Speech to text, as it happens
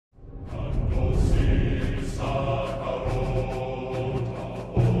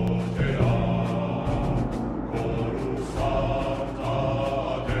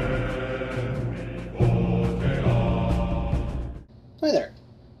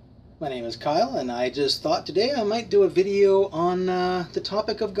My name is Kyle, and I just thought today I might do a video on the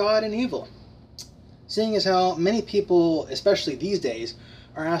topic of God and evil. Seeing as how many people, especially these days,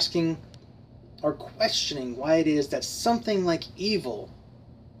 are asking or questioning why it is that something like evil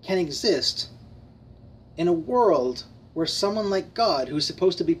can exist in a world where someone like God, who's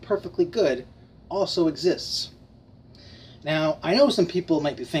supposed to be perfectly good, also exists. Now, I know some people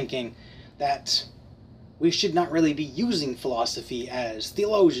might be thinking that we should not really be using philosophy as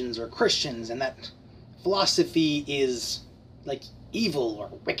theologians or Christians, and that philosophy is like evil or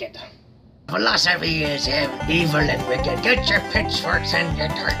wicked. Philosophy is evil and wicked. Get your pitchforks and your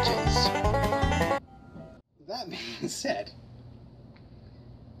torches. That being said,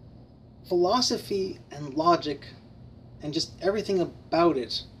 philosophy and logic and just everything about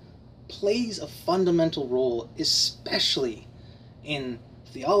it plays a fundamental role, especially in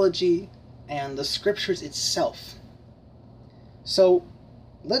theology and the scriptures itself. So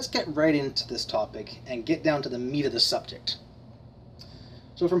let's get right into this topic and get down to the meat of the subject.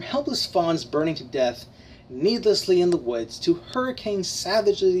 So from helpless fawns burning to death needlessly in the woods to hurricanes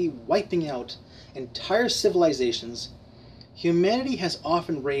savagely wiping out entire civilizations, humanity has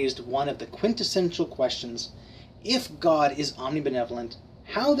often raised one of the quintessential questions: if God is omnibenevolent,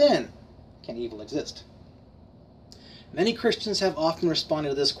 how then can evil exist? Many Christians have often responded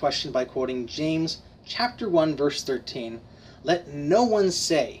to this question by quoting James chapter 1 verse 13, "Let no one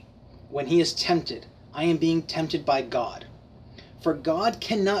say when he is tempted, I am being tempted by God. For God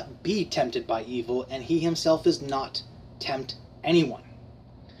cannot be tempted by evil, and he himself is not tempt anyone,"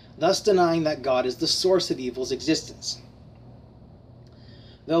 thus denying that God is the source of evil's existence.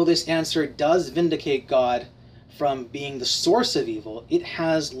 Though this answer does vindicate God from being the source of evil, it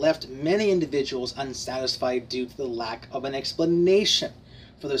has left many individuals unsatisfied due to the lack of an explanation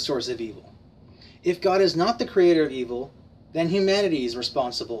for the source of evil. If God is not the creator of evil, then humanity is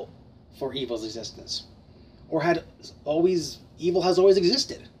responsible for evil's existence, or evil has always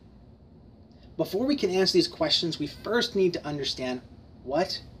existed. Before we can answer these questions, we first need to understand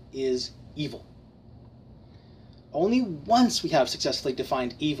what is evil. Only once we have successfully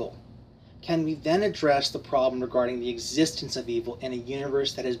defined evil can we then address the problem regarding the existence of evil in a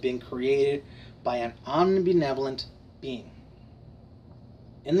universe that has been created by an omnibenevolent being.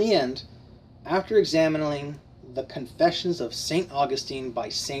 In the end, after examining the Confessions of St. Augustine by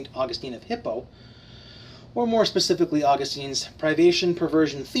St. Augustine of Hippo, or more specifically Augustine's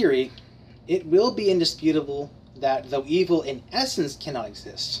privation-perversion theory, it will be indisputable that though evil in essence cannot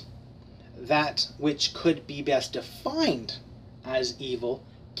exist, that which could be best defined as evil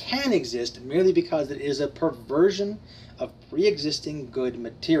can exist merely because it is a perversion of pre-existing good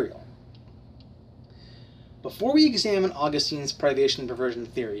material. Before we examine Augustine's privation-perversion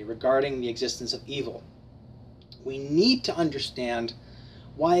theory regarding the existence of evil, we need to understand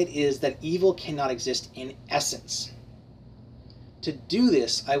why it is that evil cannot exist in essence. To do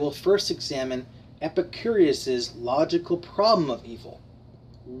this, I will first examine Epicurus's logical problem of evil.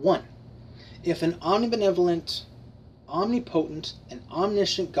 1. If an omnibenevolent, omnipotent, and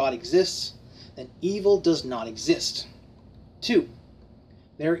omniscient God exists, then evil does not exist. 2.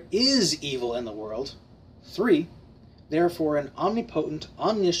 There is evil in the world. 3. Therefore, an omnipotent,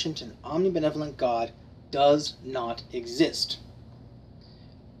 omniscient, and omnibenevolent God does not exist.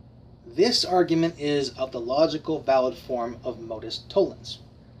 This argument is of the logical valid form of modus tollens.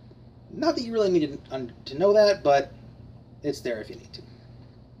 Not that you really need to know that, but it's there if you need to.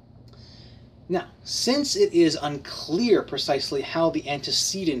 Now, since it is unclear precisely how the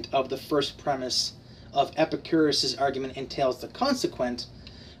antecedent of the first premise of Epicurus's argument entails the consequent,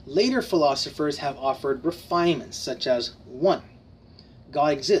 later philosophers have offered refinements such as 1.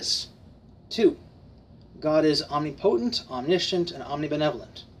 God exists. 2. God is omnipotent, omniscient, and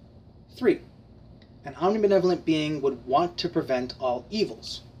omnibenevolent. 3. An omnibenevolent being would want to prevent all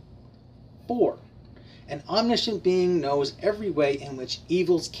evils. 4. An omniscient being knows every way in which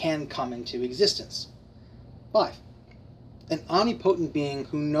evils can come into existence. 5. An omnipotent being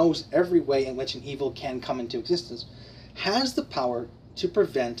who knows every way in which an evil can come into existence has the power to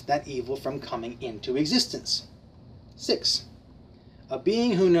prevent that evil from coming into existence. 6. A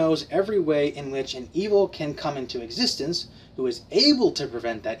being who knows every way in which an evil can come into existence, who is able to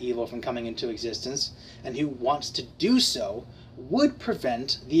prevent that evil from coming into existence, and who wants to do so, would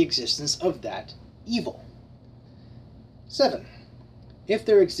prevent the existence of that evil. 7. If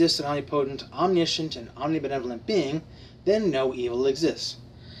there exists an omnipotent, omniscient, and omnibenevolent being, then no evil exists.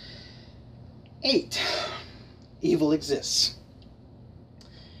 8. Evil exists.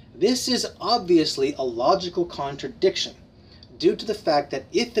 This is obviously a logical contradiction, due to the fact that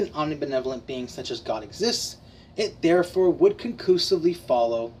if an omnibenevolent being such as God exists, it therefore would conclusively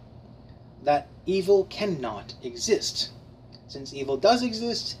follow that evil cannot exist. Since evil does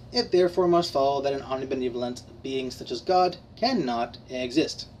exist, it therefore must follow that an omnibenevolent being such as God cannot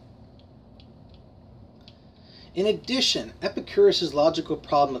exist. In addition, Epicurus' logical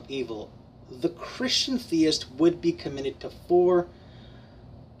problem of evil, the Christian theist would be committed to 4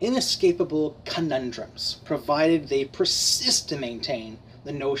 inescapable conundrums, provided they persist to maintain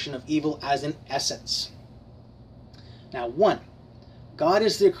the notion of evil as an essence. Now, 1. God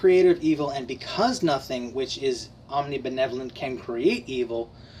is the creator of evil, and because nothing which is omnibenevolent can create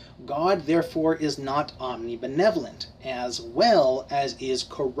evil, God therefore is not omnibenevolent, as well as is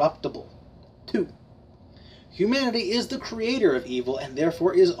corruptible. 2. Humanity is the creator of evil, and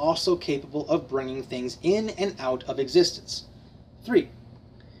therefore is also capable of bringing things in and out of existence. 3.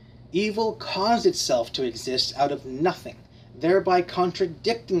 Evil caused itself to exist out of nothing, thereby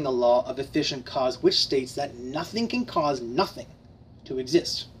contradicting the law of efficient cause, which states that nothing can cause nothing to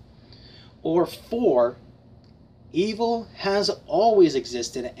exist. Or 4. Evil has always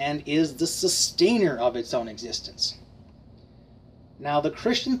existed and is the sustainer of its own existence. Now, the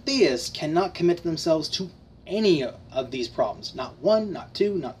Christian theists cannot commit themselves to any of these problems. Not 1, not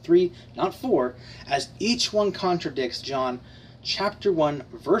 2, not 3, not 4, as each one contradicts John chapter 1,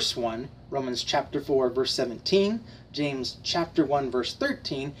 verse 1, Romans chapter 4, verse 17, James chapter 1, verse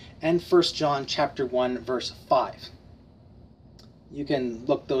 13, and 1 John chapter 1, verse 5. You can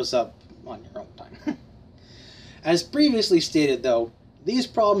look those up on your own time. As previously stated, though, these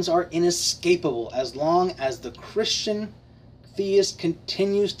problems are inescapable as long as the Christian theist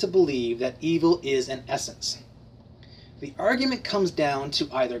continues to believe that evil is an essence. The argument comes down to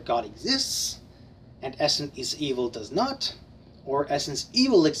either God exists and essence evil does not, or essence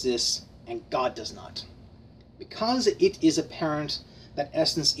evil exists and God does not. Because it is apparent that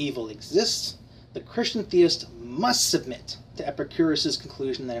essence evil exists, the Christian theist must submit to Epicurus'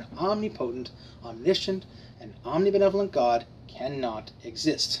 conclusion that an omnipotent, omniscient, and omnibenevolent God cannot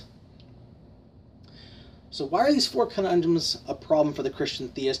exist. So why are these 4 conundrums a problem for the Christian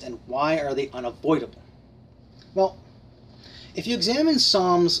theist, and why are they unavoidable? Well, if you examine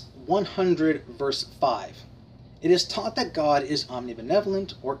Psalms 100 verse 5, it is taught that God is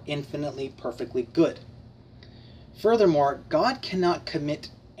omnibenevolent or infinitely perfectly good. Furthermore, God cannot commit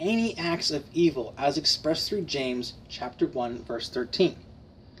any acts of evil as expressed through James chapter 1 verse 13.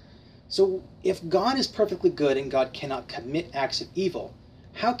 So if God is perfectly good and God cannot commit acts of evil,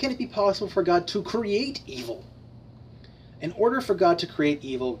 how can it be possible for God to create evil? In order for God to create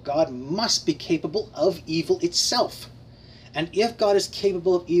evil, God must be capable of evil itself. And if God is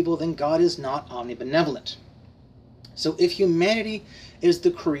capable of evil, then God is not omnibenevolent. So if humanity is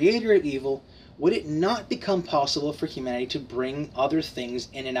the creator of evil, would it not become possible for humanity to bring other things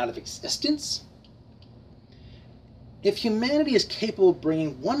in and out of existence? If humanity is capable of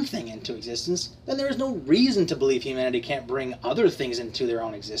bringing one thing into existence, then there is no reason to believe humanity can't bring other things into their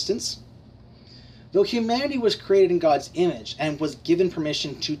own existence. Though humanity was created in God's image and was given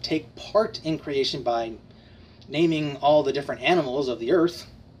permission to take part in creation by naming all the different animals of the earth,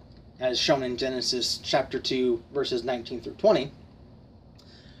 as shown in Genesis chapter 2, verses 19 through 20,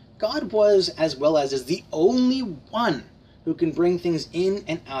 God was, as well as is, the only one who can bring things in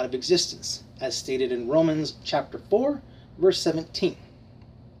and out of existence, as stated in Romans chapter 4, verse 17.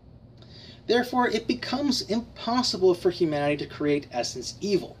 Therefore, it becomes impossible for humanity to create essence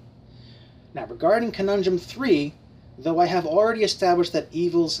evil. Now, regarding conundrum 3, though I have already established that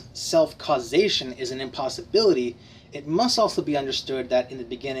evil's self-causation is an impossibility, it must also be understood that in the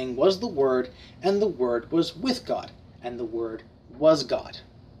beginning was the Word, and the Word was with God, and the Word was God.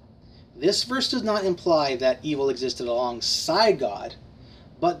 This verse does not imply that evil existed alongside God,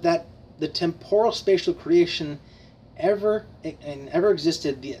 but that the temporal spatial creation ever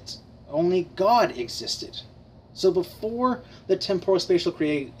existed, yet only God existed. So before the temporal spatial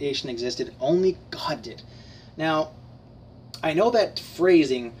creation existed, only God did. Now, I know that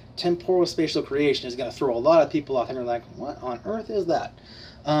phrasing, temporal spatial creation, is going to throw a lot of people off, and they're like, what on earth is that?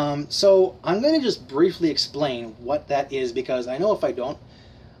 So I'm going to just briefly explain what that is, because I know if I don't,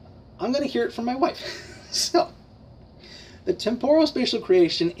 I'm going to hear it from my wife. So, the temporal spatial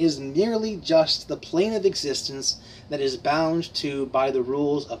creation is merely just the plane of existence that is bound to by the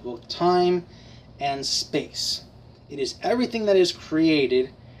rules of both time and space. It is everything that is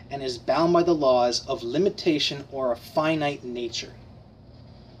created and is bound by the laws of limitation or a finite nature.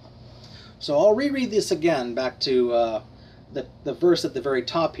 So I'll reread this again back to the verse at the very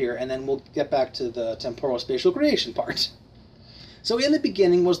top here, and then we'll get back to the temporal spatial creation part. So in the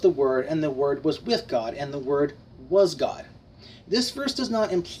beginning was the Word, and the Word was with God, and the Word was God. This verse does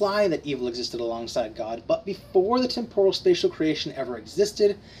not imply that evil existed alongside God, but before the temporal spatial creation ever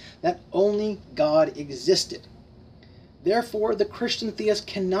existed, that only God existed. Therefore, the Christian theists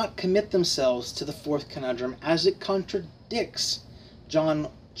cannot commit themselves to the fourth conundrum, as it contradicts John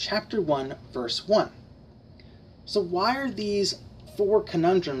chapter 1, verse 1. So why are these four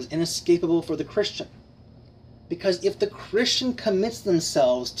conundrums inescapable for the Christian? Because if the Christian commits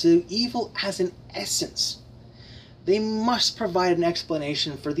themselves to evil as an essence, they must provide an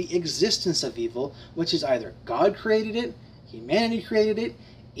explanation for the existence of evil, which is either God created it, humanity created it,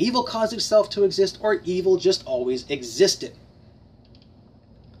 evil caused itself to exist, or evil just always existed.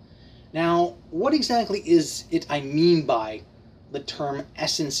 Now, what exactly is it I mean by the term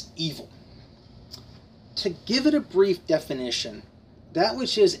essence evil? To give it a brief definition, that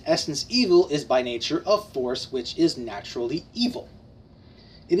which is essence evil is by nature a force which is naturally evil.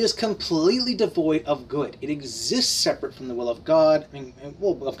 It is completely devoid of good. It exists separate from the will of God,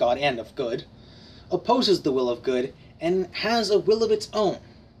 of God and of good, opposes the will of good, and has a will of its own.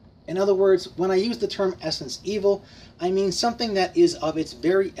 In other words, when I use the term essence evil, I mean something that is of its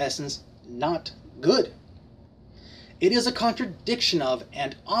very essence not good. It is a contradiction of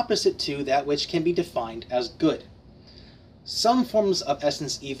and opposite to that which can be defined as good. Some forms of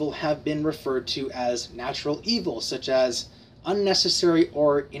essence evil have been referred to as natural evil, such as unnecessary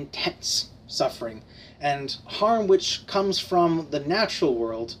or intense suffering, and harm which comes from the natural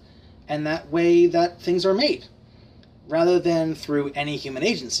world and that way that things are made, rather than through any human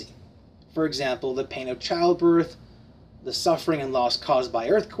agency. For example, the pain of childbirth, the suffering and loss caused by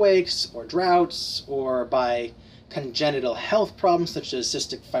earthquakes or droughts, or by congenital health problems such as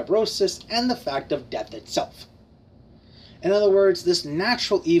cystic fibrosis, and the fact of death itself. In other words, this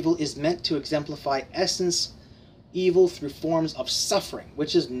natural evil is meant to exemplify essence evil through forms of suffering,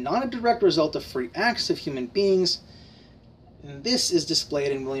 which is not a direct result of free acts of human beings. And this is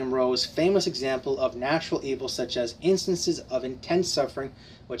displayed in William Rowe's famous example of natural evil, such as instances of intense suffering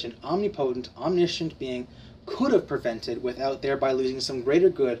which an omnipotent, omniscient being could have prevented without thereby losing some greater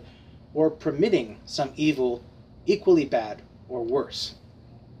good or permitting some evil equally bad or worse.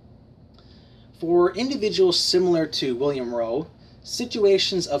 For individuals similar to William Rowe,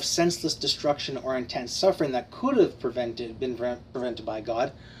 situations of senseless destruction or intense suffering that could have been prevented by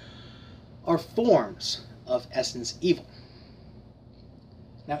God are forms of essence evil.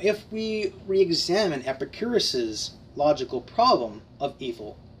 Now, if we re-examine Epicurus's logical problem of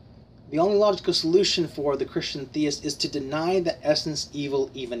evil, the only logical solution for the Christian theist is to deny that essence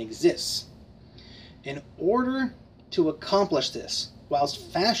evil even exists. In order to accomplish this,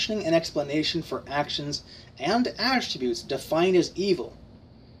 whilst fashioning an explanation for actions and attributes defined as evil,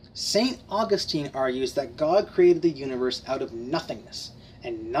 St. Augustine argues that God created the universe out of nothingness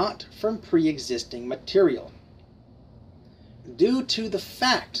and not from pre-existing material. Due to the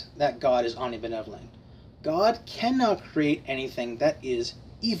fact that God is omnibenevolent, God cannot create anything that is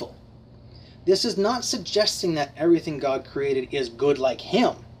evil. This is not suggesting that everything God created is good like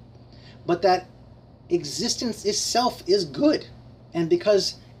Him, but that existence itself is good. And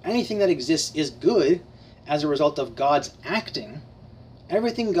because anything that exists is good as a result of God's acting,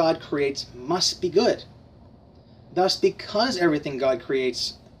 everything God creates must be good. Thus, because everything God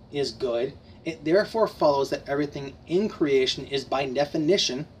creates is good, it therefore follows that everything in creation is by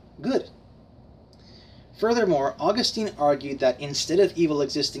definition good. Furthermore, Augustine argued that instead of evil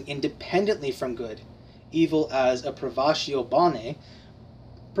existing independently from good, evil as a privatio bone,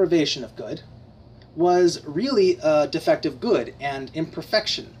 privation of good, was really a defective good and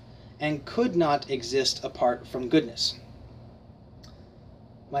imperfection, and could not exist apart from goodness.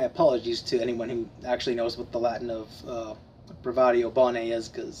 My apologies to anyone who actually knows what the Latin of privatio bone is,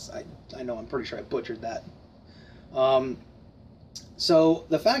 because I know I'm pretty sure I butchered that. So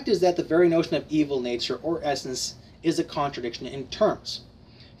the fact is that the very notion of evil nature or essence is a contradiction in terms.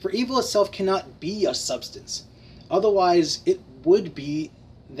 For evil itself cannot be a substance. Otherwise, it would be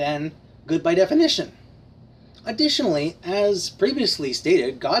then good by definition. Additionally, as previously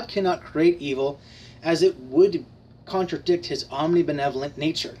stated, God cannot create evil, as it would contradict His omnibenevolent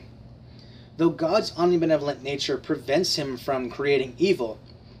nature. Though God's omnibenevolent nature prevents Him from creating evil,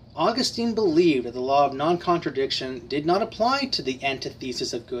 Augustine believed that the law of non-contradiction did not apply to the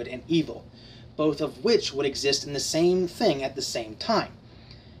antithesis of good and evil, both of which would exist in the same thing at the same time.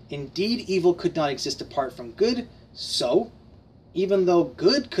 Indeed, evil could not exist apart from good, so, even though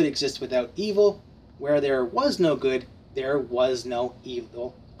good could exist without evil, where there was no good, there was no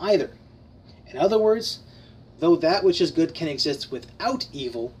evil either. In other words, though that which is good can exist without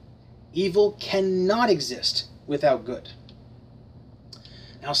evil, evil cannot exist without good.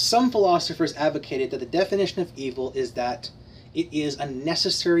 Now, some philosophers advocated that the definition of evil is that It is a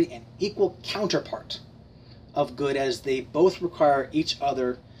necessary and equal counterpart of good, as they both require each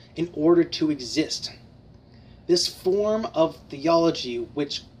other in order to exist. This form of theology,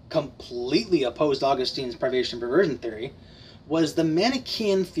 which completely opposed Augustine's privation and perversion theory, was the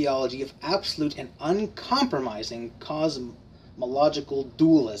Manichaean theology of absolute and uncompromising cosmological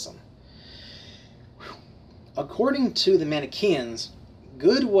dualism. According to the Manichaeans,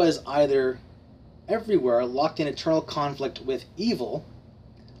 good was either everywhere locked in eternal conflict with evil,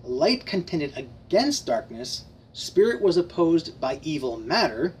 light contended against darkness, spirit was opposed by evil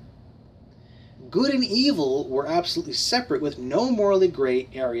matter, good and evil were absolutely separate with no morally gray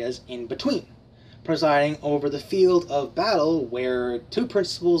areas in between, presiding over the field of battle where two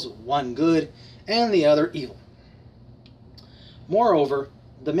principles, one good and the other evil. Moreover,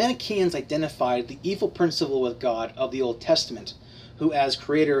 the Manichaeans identified the evil principle with God of the Old Testament, who as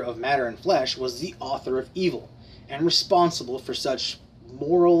creator of matter and flesh was the author of evil, and responsible for such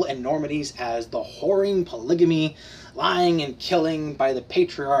moral enormities as the whoring, polygamy, lying, and killing by the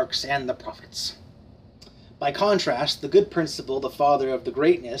patriarchs and the prophets. By contrast, the good principle, the father of the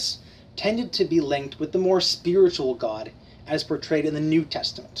greatness, tended to be linked with the more spiritual God as portrayed in the New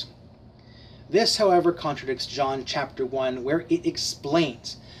Testament. This, however, contradicts John chapter 1, where it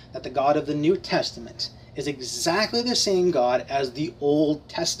explains that the God of the New Testament is exactly the same God as the Old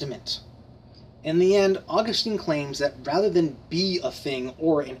Testament. In the end, Augustine claims that rather than be a thing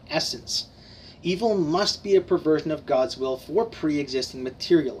or an essence, evil must be a perversion of God's will for pre-existing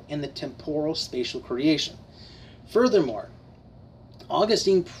material in the temporal spatial creation. Furthermore,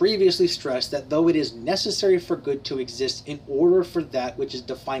 Augustine previously stressed that though it is necessary for good to exist in order for that which is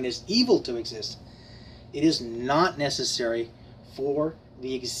defined as evil to exist, it is not necessary for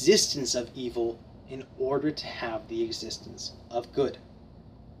the existence of evil in order to have the existence of good.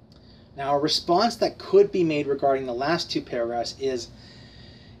 Now, a response that could be made regarding the last two paragraphs is,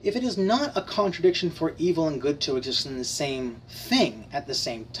 if it is not a contradiction for evil and good to exist in the same thing at the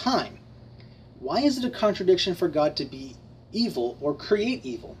same time, why is it a contradiction for God to be evil or create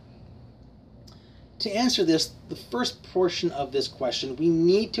evil? To answer this, the first portion of this question, we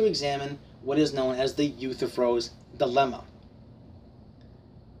need to examine what is known as the Euthyphro's dilemma.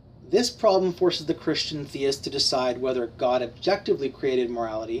 This problem forces the Christian theist to decide whether God objectively created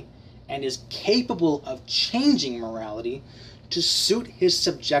morality and is capable of changing morality to suit his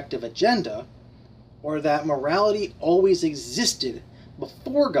subjective agenda, or that morality always existed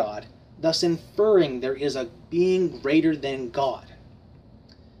before God, thus inferring there is a being greater than God.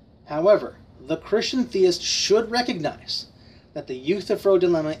 However, the Christian theist should recognize that the Euthyphro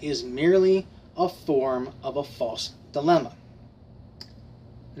dilemma is merely a form of a false dilemma.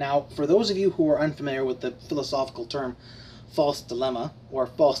 Now, for those of you who are unfamiliar with the philosophical term false dilemma or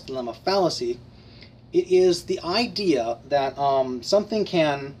false dilemma fallacy, it is the idea that something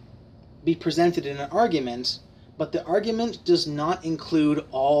can be presented in an argument, but the argument does not include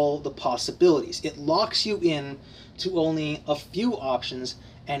all the possibilities. It locks you in to only a few options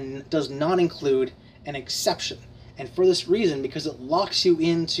and does not include an exception. And for this reason, because it locks you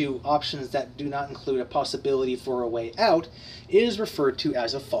into options that do not include a possibility for a way out, it is referred to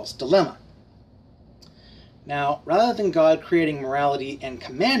as a false dilemma. Now, rather than God creating morality and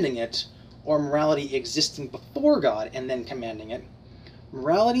commanding it, or morality existing before God and then commanding it,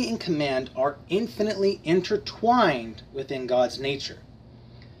 morality and command are infinitely intertwined within God's nature.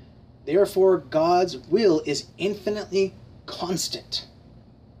 Therefore, God's will is infinitely constant.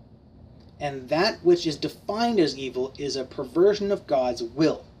 And that which is defined as evil is a perversion of God's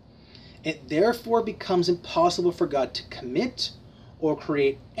will. It therefore becomes impossible for God to commit or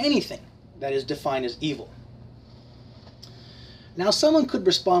create anything that is defined as evil. Now, someone could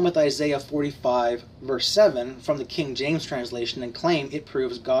respond with Isaiah 45, verse 7 from the King James translation and claim it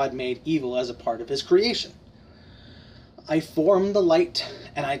proves God made evil as a part of his creation. I form the light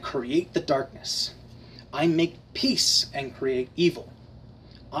and I create the darkness. I make peace and create evil.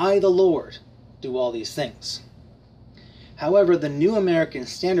 I, the Lord, do all these things. However, the New American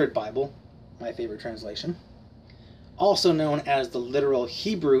Standard Bible, my favorite translation, also known as the literal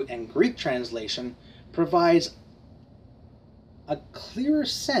Hebrew and Greek translation, provides a clearer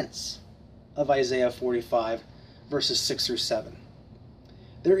sense of Isaiah 45, verses 6 through 7.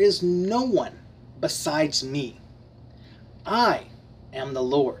 There is no one besides me. I am the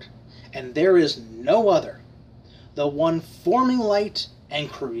Lord, and there is no other, the one forming light and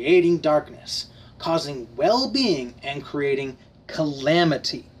creating darkness, causing well-being and creating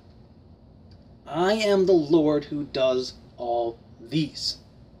calamity. I am the Lord who does all these.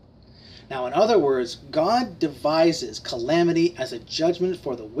 Now, in other words, God devises calamity as a judgment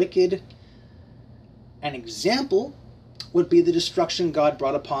for the wicked, an example would be the destruction God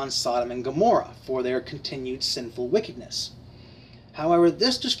brought upon Sodom and Gomorrah for their continued sinful wickedness. However,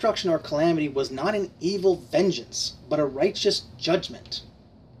 this destruction or calamity was not an evil vengeance, but a righteous judgment.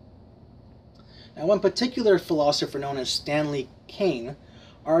 Now, one particular philosopher known as Stanley Kane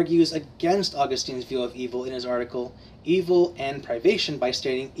argues against Augustine's view of evil in his article, Evil and Privation, by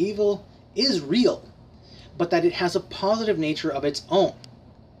stating evil is real, but that it has a positive nature of its own,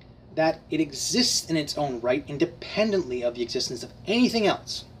 that it exists in its own right independently of the existence of anything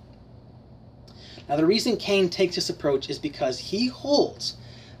else. Now, the reason Kane takes this approach is because he holds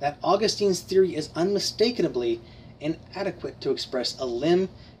that Augustine's theory is unmistakably inadequate to express a limb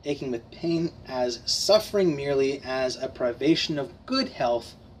aching with pain as suffering merely as a privation of good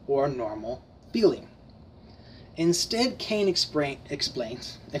health or normal feeling. Instead, Kane expresses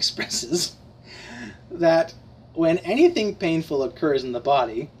that when anything painful occurs in the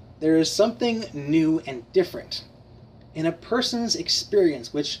body, there is something new and different in a person's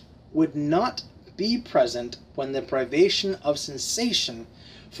experience which would not be present when the privation of sensation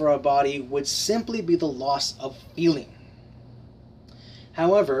for a body would simply be the loss of feeling.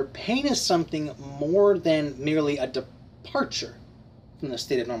 However, pain is something more than merely a departure from the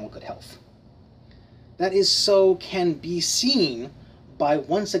state of normal good health. That is so can be seen by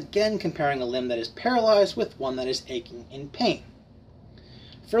once again comparing a limb that is paralyzed with one that is aching in pain.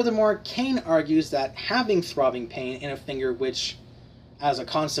 Furthermore, Kane argues that having throbbing pain in a finger which, as a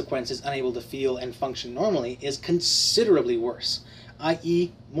consequence, is unable to feel and function normally is considerably worse,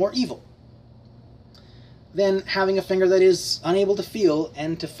 i.e. more evil, than having a finger that is unable to feel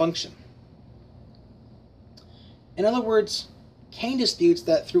and to function. In other words, Kane disputes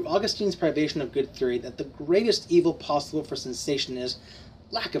that through Augustine's privation of good theory that the greatest evil possible for sensation is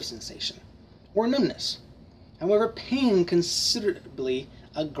lack of sensation, or numbness. However, pain considerably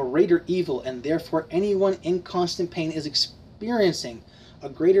a greater evil, and therefore anyone in constant pain is experiencing a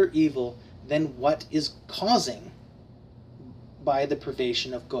greater evil than what is causing by the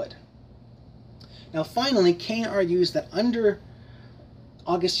privation of good. Now finally, Kane argues that under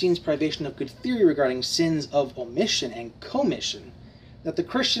Augustine's privation of good theory regarding sins of omission and commission, that the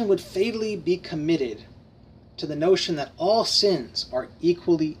Christian would fatally be committed to the notion that all sins are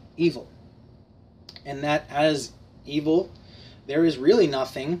equally evil, and that as evil, there is really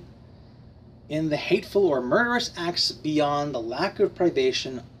nothing in the hateful or murderous acts beyond the lack of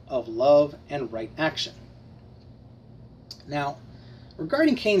privation of love and right action. Now,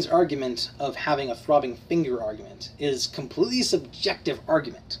 regarding Kane's argument of having a throbbing finger argument is completely subjective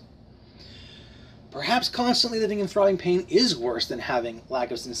argument. Perhaps constantly living in throbbing pain is worse than having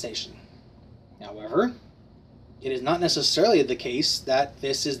lack of sensation. However, it is not necessarily the case that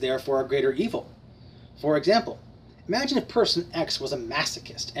this is therefore a greater evil. For example, imagine if person X was a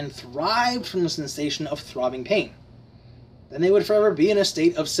masochist and thrived from the sensation of throbbing pain. Then they would forever be in a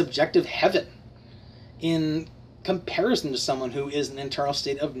state of subjective heaven in comparison to someone who is in an internal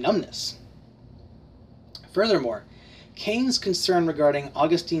state of numbness. Furthermore, Kane's concern regarding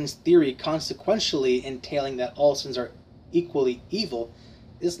Augustine's theory consequentially entailing that all sins are equally evil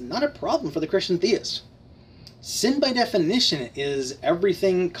is not a problem for the Christian theist. Sin by definition is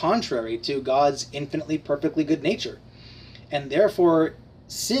everything contrary to God's infinitely perfectly good nature, and therefore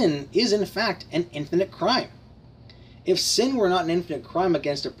sin is in fact an infinite crime. If sin were not an infinite crime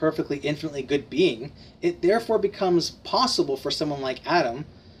against a perfectly infinitely good being, it therefore becomes possible for someone like Adam,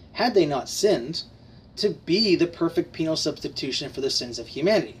 had they not sinned, to be the perfect penal substitution for the sins of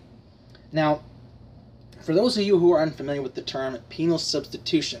humanity. Now, for those of you who are unfamiliar with the term penal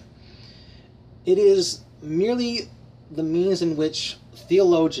substitution, it is merely the means in which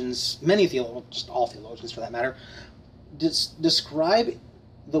theologians, just all theologians for that matter, describe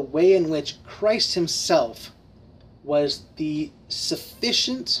the way in which Christ himself was the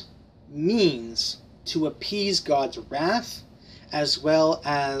sufficient means to appease God's wrath, as well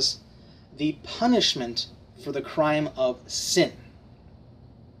as the punishment for the crime of sin.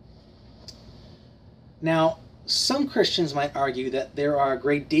 Now, some Christians might argue that there are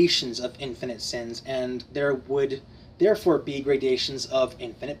gradations of infinite sins, and there would therefore be gradations of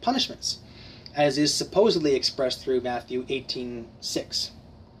infinite punishments, as is supposedly expressed through Matthew 18:6.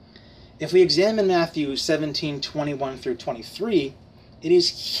 If we examine Matthew 17:21 through 23, it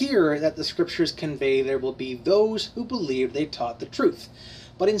is here that the scriptures convey there will be those who believed they taught the truth,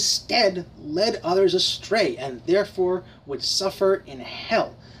 but instead led others astray, and therefore would suffer in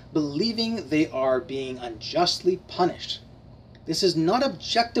hell, believing they are being unjustly punished. This is not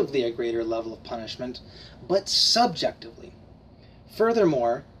objectively a greater level of punishment, but subjectively.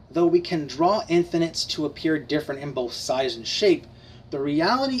 Furthermore, though we can draw infinites to appear different in both size and shape, the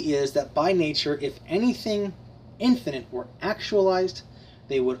reality is that by nature, if anything infinite were actualized,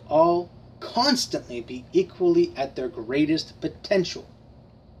 they would all constantly be equally at their greatest potential.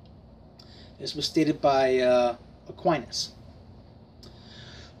 This was stated by Aquinas.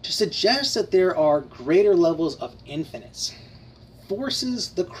 To suggest that there are greater levels of infinites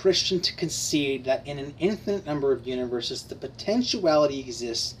forces the Christian to concede that in an infinite number of universes the potentiality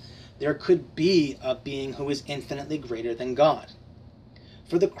exists there could be a being who is infinitely greater than God.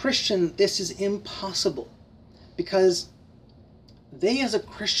 For the Christian, this is impossible, because they as a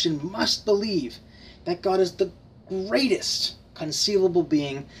Christian must believe that God is the greatest conceivable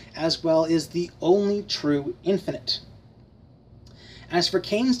being, as well as the only true infinite. As for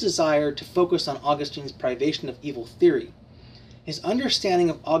Cain's desire to focus on Augustine's privation of evil theory, his understanding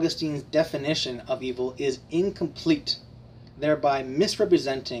of Augustine's definition of evil is incomplete, thereby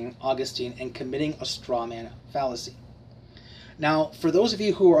misrepresenting Augustine and committing a straw man fallacy. Now, for those of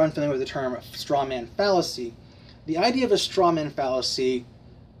you who are unfamiliar with the term straw man fallacy, the idea of a straw man fallacy,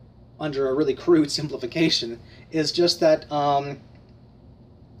 under a really crude simplification, is just that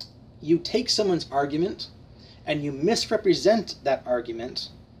you take someone's argument and you misrepresent that argument,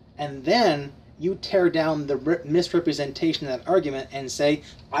 and then you tear down the misrepresentation of that argument and say,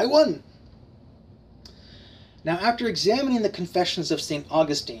 I won. Now, after examining the Confessions of St.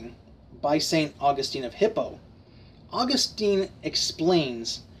 Augustine by St. Augustine of Hippo, Augustine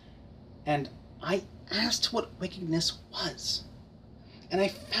explains, and I asked what wickedness was, and I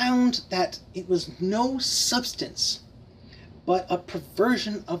found that it was no substance, but a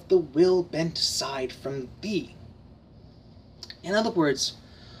perversion of the will bent aside from thee. In other words,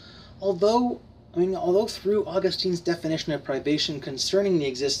 although through Augustine's definition of privation concerning the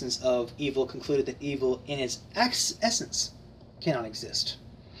existence of evil concluded that evil in its essence cannot exist,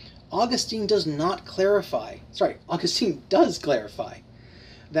 Augustine does clarify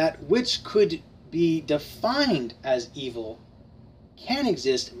that which could be defined as evil can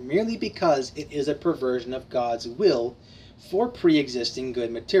exist merely because it is a perversion of God's will for pre-existing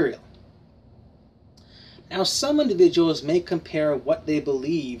good material. Now, some individuals may compare what they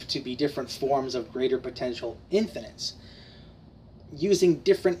believe to be different forms of greater potential infinites, using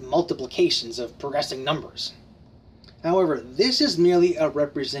different multiplications of progressing numbers. However, this is merely a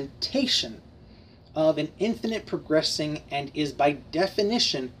representation of an infinite progressing and is by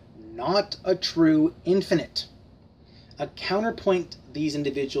definition not a true infinite. A counterpoint these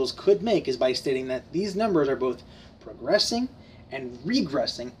individuals could make is by stating that these numbers are both progressing and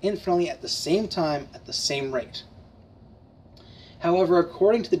regressing infinitely at the same time at the same rate. However,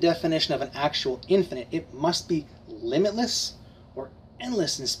 according to the definition of an actual infinite, it must be limitless or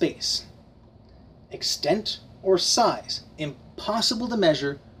endless in space, extent or size, impossible to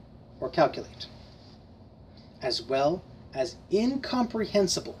measure or calculate, as well as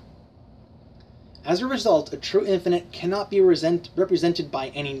incomprehensible. As a result, a true infinite cannot be represented by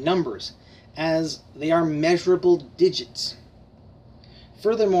any numbers, as they are measurable digits.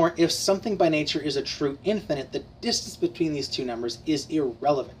 Furthermore, if something by nature is a true infinite, the distance between these two numbers is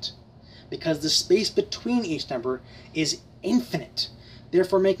irrelevant, because the space between each number is infinite,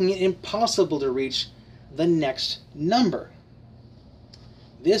 therefore making it impossible to reach the next number.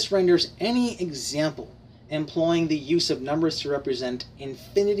 This renders any example employing the use of numbers to represent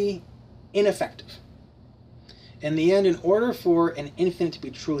infinity ineffective. In the end, in order for an infinite to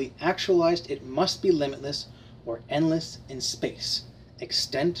be truly actualized, it must be limitless or endless in space,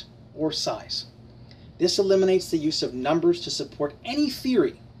 extent, or size. This eliminates the use of numbers to support any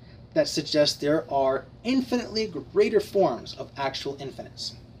theory that suggests there are infinitely greater forms of actual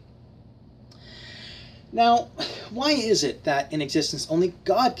infinites. Now, why is it that in existence only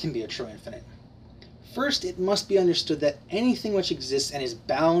God can be a true infinite? First, it must be understood that anything which exists and is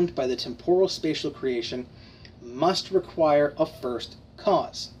bound by the temporal spatial creation must require a first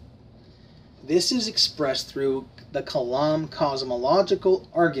cause. This is expressed through the Kalam cosmological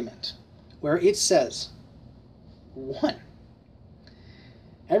argument, where it says, 1.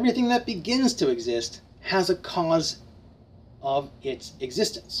 Everything that begins to exist has a cause of its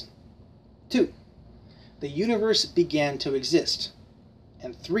existence. 2. The universe began to exist.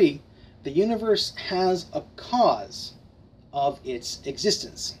 And 3. The universe has a cause of its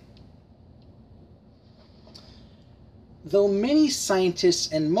existence. Though many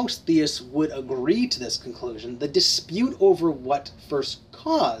scientists and most theists would agree to this conclusion, the dispute over what first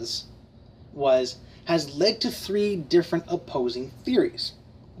cause was has led to 3 different opposing theories.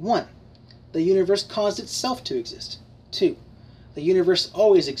 1. The universe caused itself to exist. 2. The universe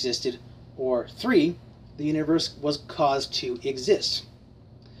always existed. Or 3. The universe was caused to exist.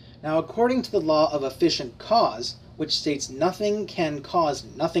 Now, according to the law of efficient cause, which states nothing can cause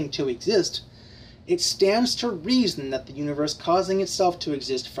nothing to exist, it stands to reason that the universe causing itself to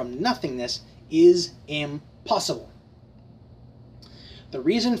exist from nothingness is impossible. The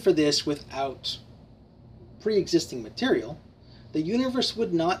reason for this: without pre-existing material, the universe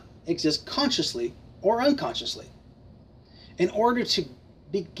would not exist consciously or unconsciously. In order to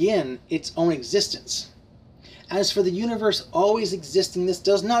begin its own existence. As for the universe always existing, this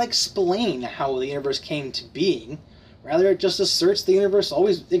does not explain how the universe came to being. Rather, it just asserts the universe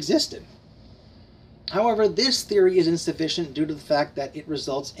always existed. However, this theory is insufficient due to the fact that it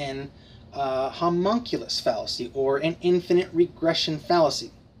results in a homunculus fallacy, or an infinite regression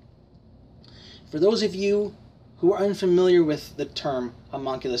fallacy. For those of you who are unfamiliar with the term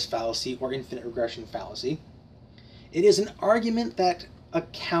homunculus fallacy or infinite regression fallacy, it is an argument that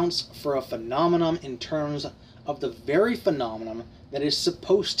accounts for a phenomenon in terms of the very phenomenon that is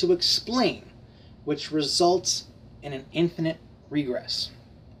supposed to explain, which results in an infinite regress.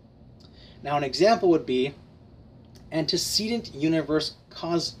 Now, an example would be antecedent universe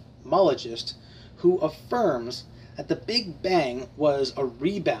cosmologist who affirms that the Big Bang was a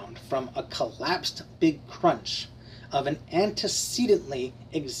rebound from a collapsed Big Crunch of an antecedently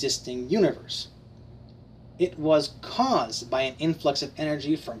existing universe. It was caused by an influx of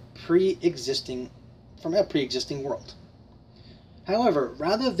energy from a pre-existing world. However,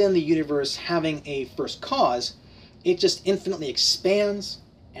 rather than the universe having a first cause, it just infinitely expands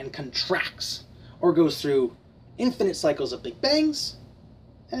and contracts, or goes through infinite cycles of Big Bangs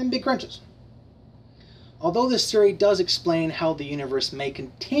and Big Crunches. Although this theory does explain how the universe may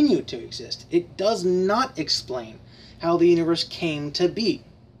continue to exist, it does not explain how the universe came to be.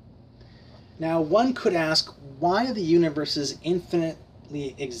 Now, one could ask why the universe is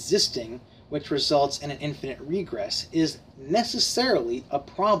infinitely existing, which results in an infinite regress, is necessarily a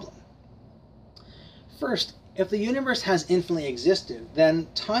problem. First, if the universe has infinitely existed, then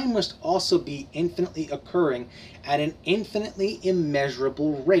time must also be infinitely occurring at an infinitely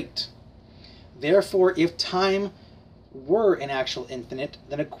immeasurable rate. Therefore, if time were an actual infinite,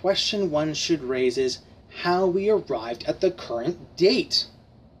 then a question one should raise is how we arrived at the current date.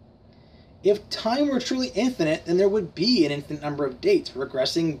 If time were truly infinite, then there would be an infinite number of dates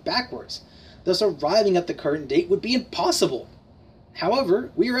regressing backwards. Thus, arriving at the current date would be impossible.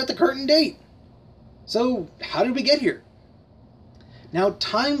 However, we are at the current date. So, how did we get here? Now,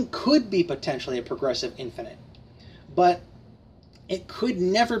 time could be potentially a progressive infinite, but it could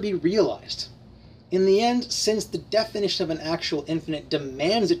never be realized. In the end, since the definition of an actual infinite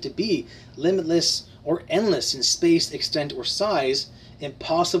demands it to be limitless or endless in space, extent, or size,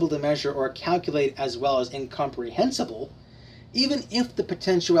 impossible to measure or calculate, as well as incomprehensible, even if the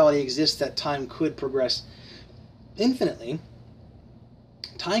potentiality exists that time could progress infinitely,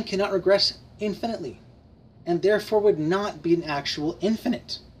 time cannot regress infinitely, and therefore would not be an actual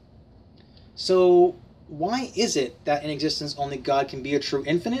infinite. So why is it that in existence only God can be a true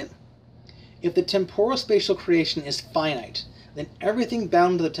infinite? If the temporal-spatial creation is finite, then everything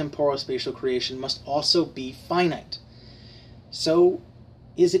bound to the temporal-spatial creation must also be finite. So,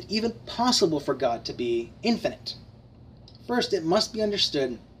 is it even possible for God to be infinite? First, it must be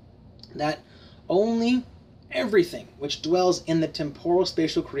understood that only everything which dwells in the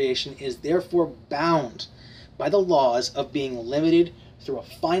temporal-spatial creation is therefore bound by the laws of being limited through a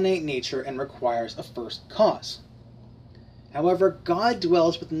finite nature and requires a first cause. However, God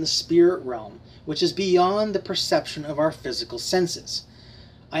dwells within the spirit realm, which is beyond the perception of our physical senses.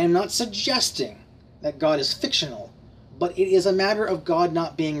 I am not suggesting that God is fictional, but it is a matter of God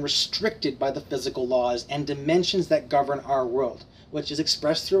not being restricted by the physical laws and dimensions that govern our world, which is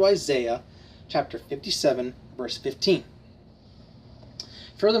expressed through Isaiah chapter 57, verse 15.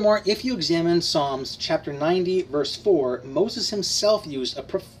 Furthermore, if you examine Psalms chapter 90, verse 4, Moses himself used a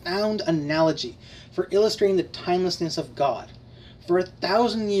profound analogy for illustrating the timelessness of God. For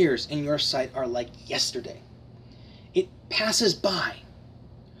 1,000 years in your sight are like yesterday. It passes by,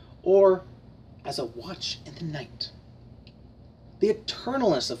 or as a watch in the night. The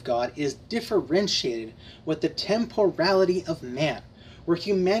eternalness of God is differentiated with the temporality of man, where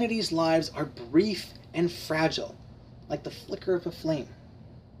humanity's lives are brief and fragile, like the flicker of a flame.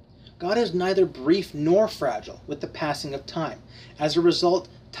 God is neither brief nor fragile with the passing of time. As a result,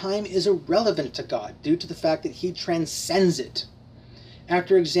 time is irrelevant to God due to the fact that he transcends it.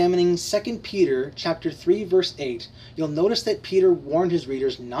 After examining 2 Peter chapter 3, verse 8, you'll notice that Peter warned his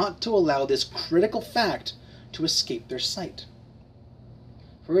readers not to allow this critical fact to escape their sight.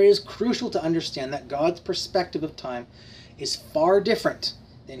 For it is crucial to understand that God's perspective of time is far different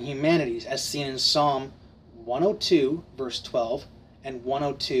than humanity's, as seen in Psalm 102, verse 12, and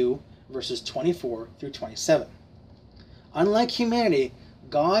 102, verses 24 through 27. Unlike humanity,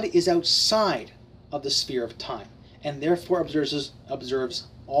 God is outside of the sphere of time, and therefore observes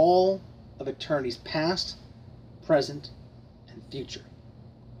all of eternity's past, present, and future.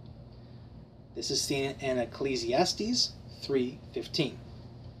 This is seen in Ecclesiastes 3:15.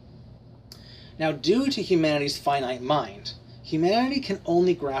 Now, due to humanity's finite mind, humanity can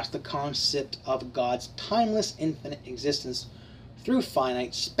only grasp the concept of God's timeless, infinite existence through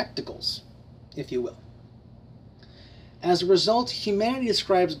finite spectacles, if you will. As a result, humanity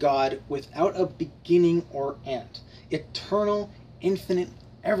describes God without a beginning or end, eternal, infinite,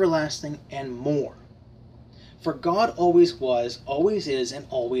 everlasting, and more. For God always was, always is, and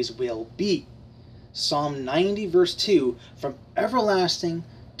always will be. Psalm 90 verse 2, from everlasting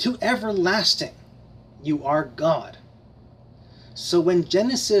to everlasting, you are God. So when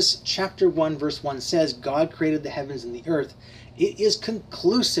Genesis chapter 1 verse 1 says God created the heavens and the earth, it is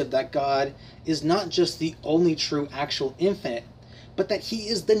conclusive that God is not just the only true actual infinite, but that he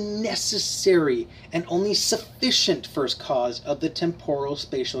is the necessary and only sufficient first cause of the temporal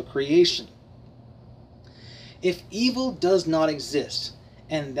spatial creation. If evil does not exist,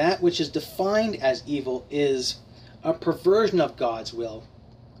 and that which is defined as evil is a perversion of God's will,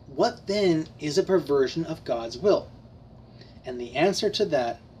 what then is a perversion of God's will? And the answer to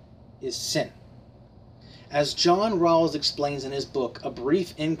that is sin. As John Rawls explains in his book, A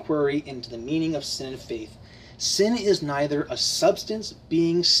Brief Inquiry into the Meaning of Sin and Faith, sin is neither a substance,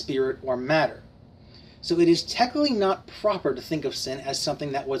 being, spirit, or matter. So it is technically not proper to think of sin as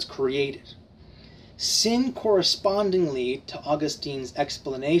something that was created. Sin, correspondingly to Augustine's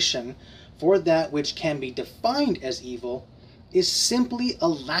explanation for that which can be defined as evil, is simply a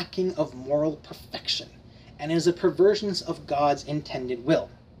lacking of moral perfection, and is a perversion of God's intended will.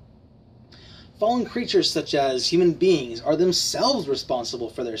 Fallen creatures such as human beings are themselves responsible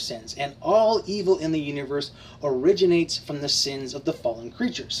for their sins, and all evil in the universe originates from the sins of the fallen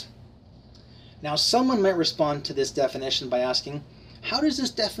creatures. Now, someone might respond to this definition by asking, how does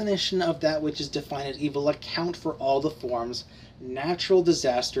this definition of that which is defined as evil account for all the forms, natural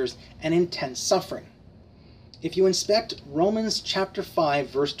disasters, and intense suffering? If you inspect Romans chapter 5,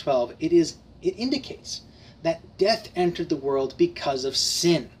 verse 12, it indicates that death entered the world because of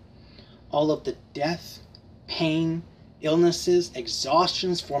sin. All of the death, pain, illnesses,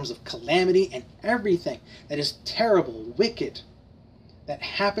 exhaustions, forms of calamity, and everything that is terrible, wicked, that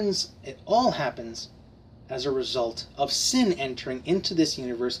happens, it all happens as a result of sin entering into this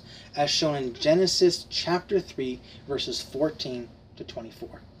universe, as shown in Genesis chapter 3, verses 14 to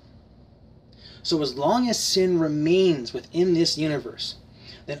 24. So as long as sin remains within this universe,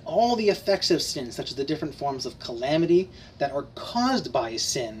 then all the effects of sin, such as the different forms of calamity that are caused by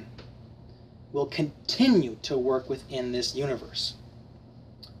sin, will continue to work within this universe.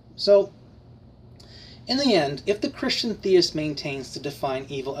 So, in the end, if the Christian theist maintains to define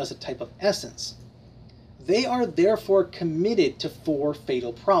evil as a type of essence, they are therefore committed to 4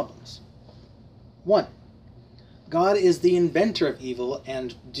 fatal problems. 1. God is the inventor of evil,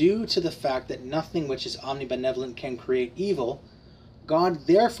 and due to the fact that nothing which is omnibenevolent can create evil, God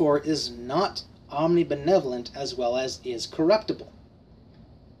therefore is not omnibenevolent as well as is corruptible.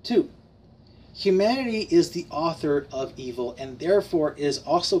 2. Humanity is the author of evil, and therefore is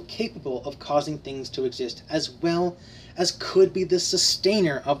also capable of causing things to exist as well as could be the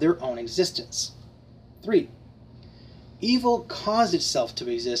sustainer of their own existence. 3. Evil caused itself to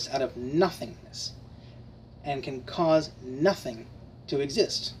exist out of nothingness, and can cause nothing to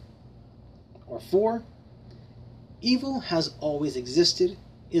exist. Or 4. Evil has always existed,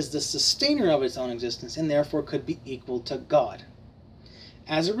 is the sustainer of its own existence, and therefore could be equal to God.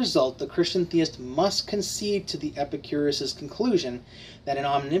 As a result, the Christian theist must concede to the Epicurus' conclusion that an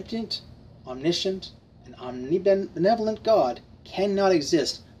omnipotent, omniscient, and omnibenevolent God cannot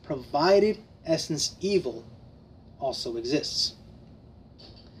exist, provided essence evil also exists.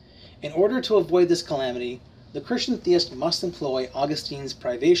 In order to avoid this calamity, the Christian theist must employ Augustine's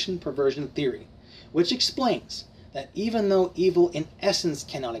privation-perversion theory, which explains that even though evil in essence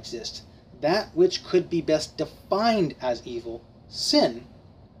cannot exist, that which could be best defined as evil, sin,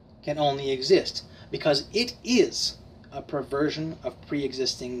 can only exist, because it is a perversion of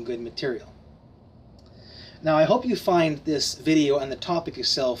pre-existing good material. Now, I hope you find this video and the topic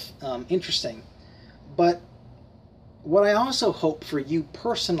itself interesting, but what I also hope for you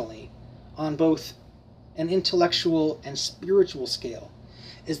personally, on both an intellectual and spiritual scale,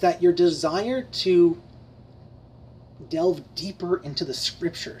 is that your desire to delve deeper into the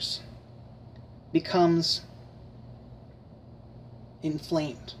scriptures becomes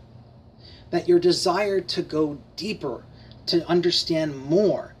inflamed. That your desire to go deeper, to understand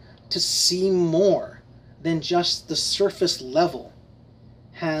more, to see more than just the surface level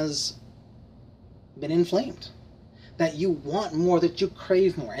has been inflamed, that you want more, that you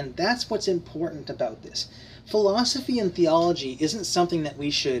crave more. And that's what's important about this. Philosophy and theology isn't something that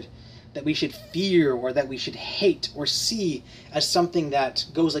we should fear, or that we should hate, or see as something that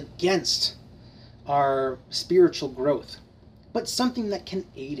goes against our spiritual growth, but something that can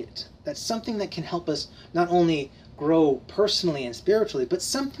aid it. That's something that can help us not only grow personally and spiritually, but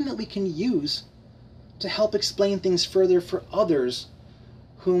something that we can use to help explain things further for others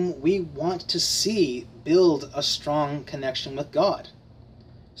whom we want to see build a strong connection with God.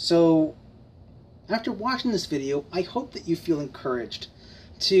 So, after watching this video, I hope that you feel encouraged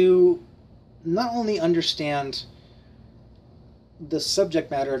to not only understand the subject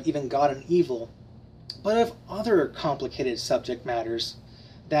matter of even God and evil, but of other complicated subject matters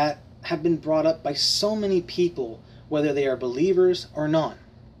that have been brought up by so many people, whether they are believers or not.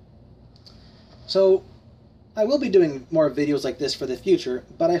 So, I will be doing more videos like this for the future,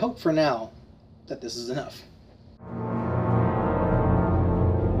 but I hope for now that this is enough.